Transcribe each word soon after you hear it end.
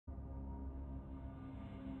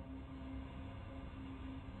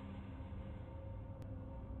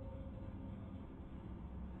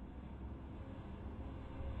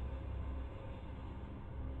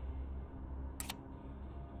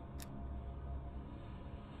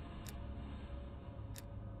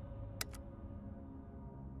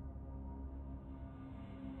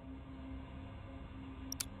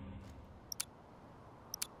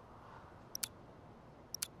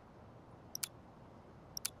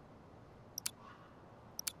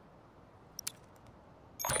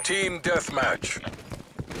Team deathmatch.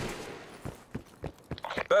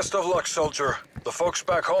 Best of luck, soldier. The folks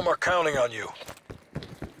back home are counting on you.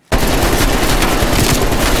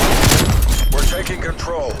 We're taking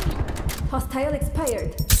control. Hostile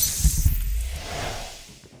expired.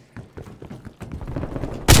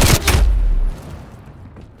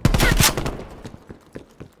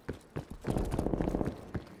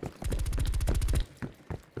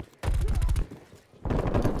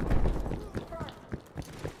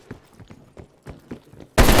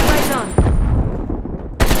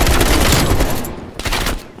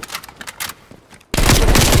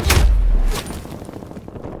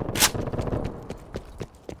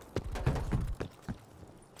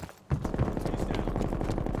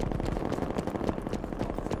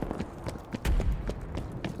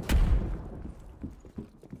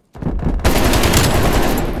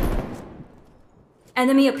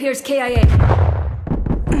 Enemy appears KIA.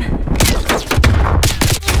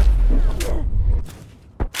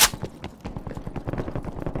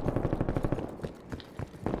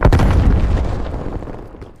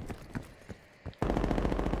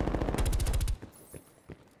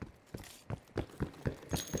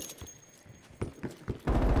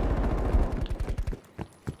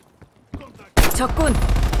 적군.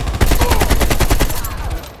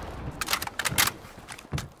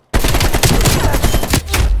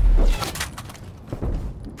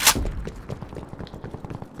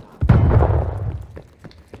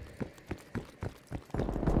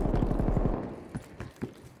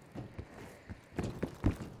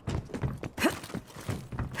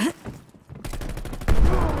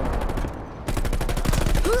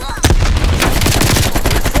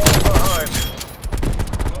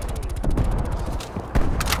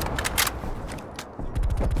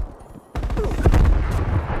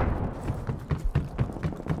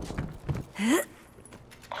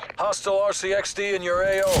 Hostile RCXD in your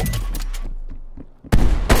AO.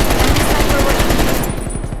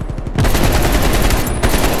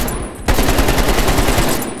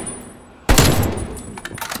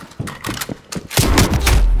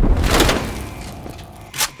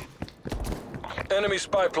 Enemy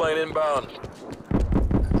spy plane inbound.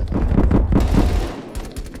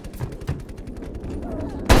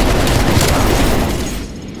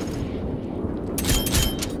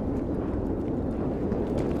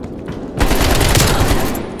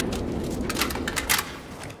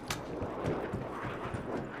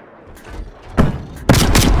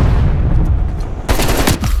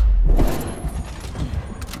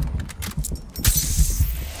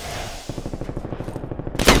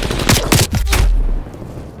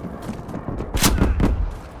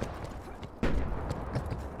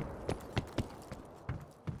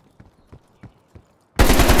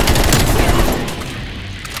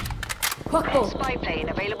 Spy plane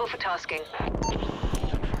available for tasking.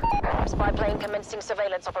 Spy plane commencing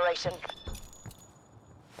surveillance operation.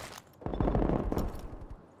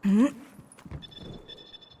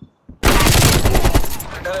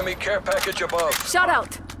 Enemy care package above. Shot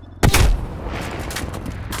out.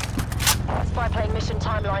 Spy plane mission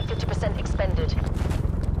timeline 50% expended.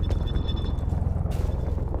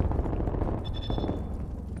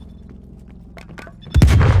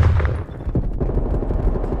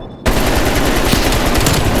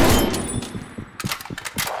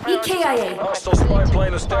 EKIA. Hostile spy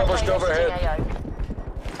plane established overhead.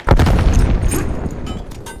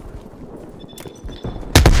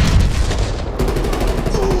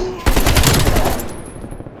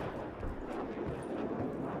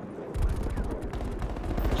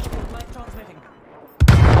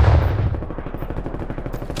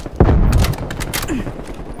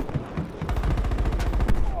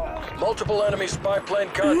 Multiple enemy spy plane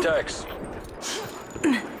contacts.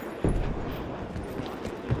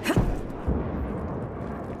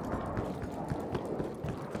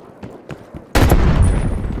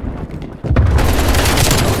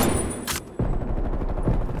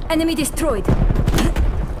 Enemy destroyed.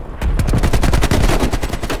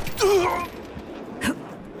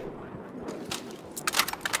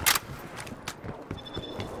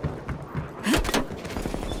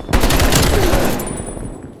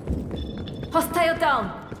 Hostile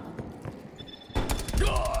down.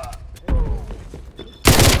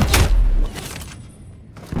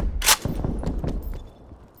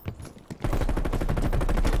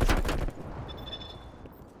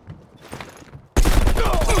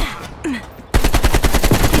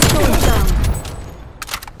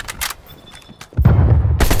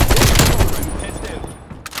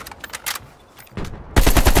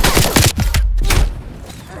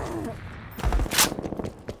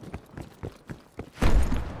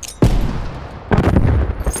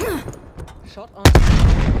 Shot on.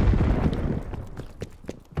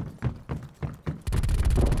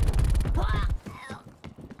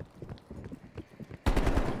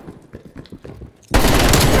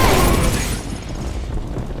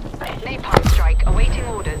 Napalm strike awaiting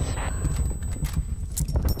orders.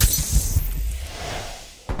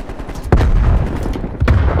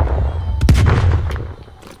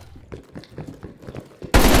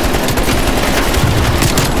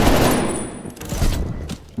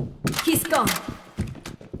 He's gone.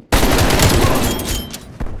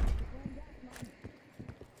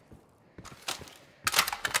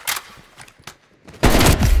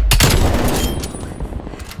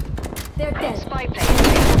 They're dead. Spy plane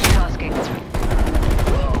multitasking.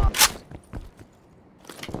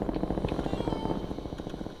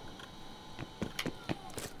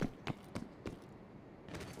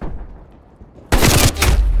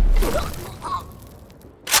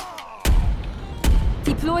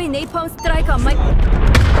 Deploy napalm strike on my...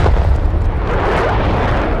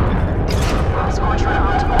 Scorcher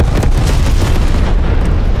out.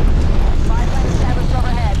 Spy plane established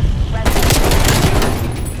overhead. Ready.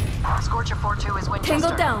 Scorcher 4-2 is Winchester.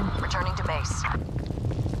 Tango down. Returning to base.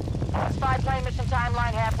 Spy plane mission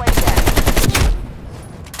timeline halfway set.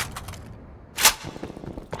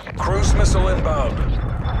 Cruise missile inbound.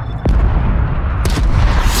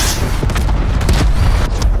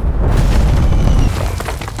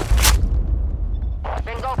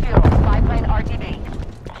 Bingo fuel. Spy plane RTB.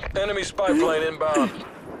 Enemy spy plane inbound.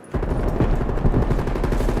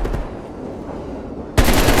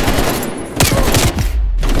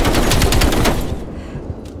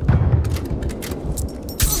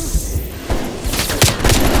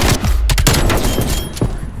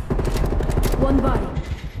 One body.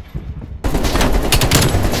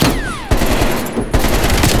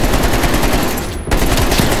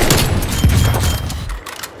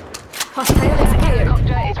 Hostile expired.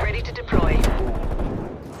 Helicopter is ready to deploy.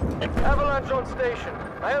 Avalanche on station.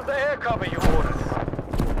 I have the air cover you ordered.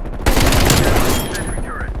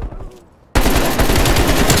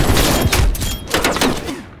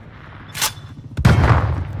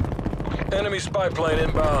 Enemy spy plane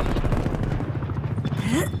inbound.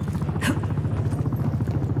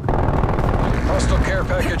 Hostile care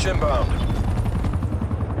package inbound.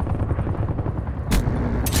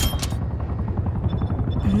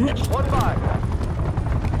 One by.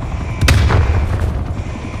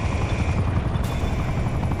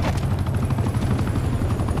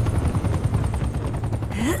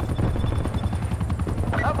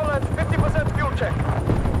 Avalanche 50% fuel check.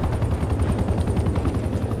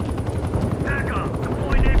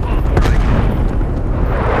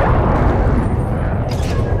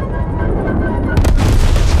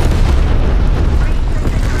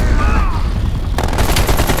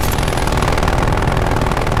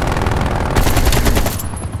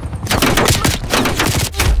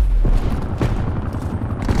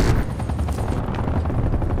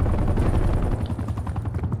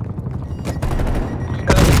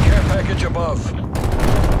 Package above.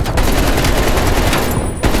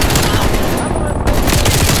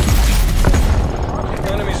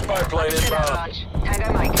 Enemy spy plane inbound.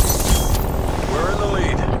 Tango Mike. We're in the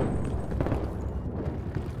lead.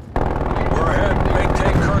 We're ahead.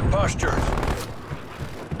 Maintain current posture.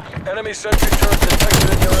 Enemy sentry turret detected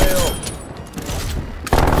in your AO.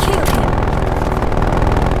 Kill him.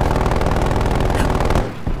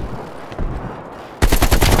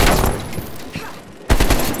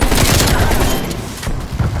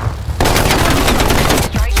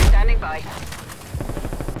 Strike standing by.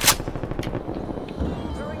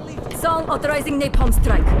 Song authorizing napalm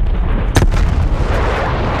strike.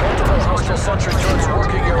 Multiple hostile sentry turrets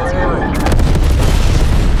working your AO.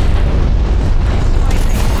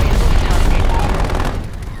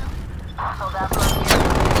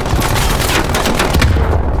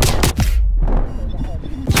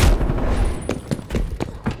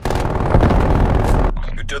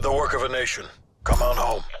 You did the work of a nation. Come on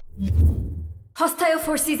home. Hostile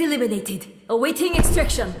forces eliminated. Awaiting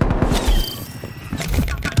extraction.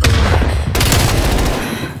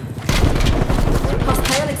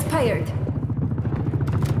 Hostile expired.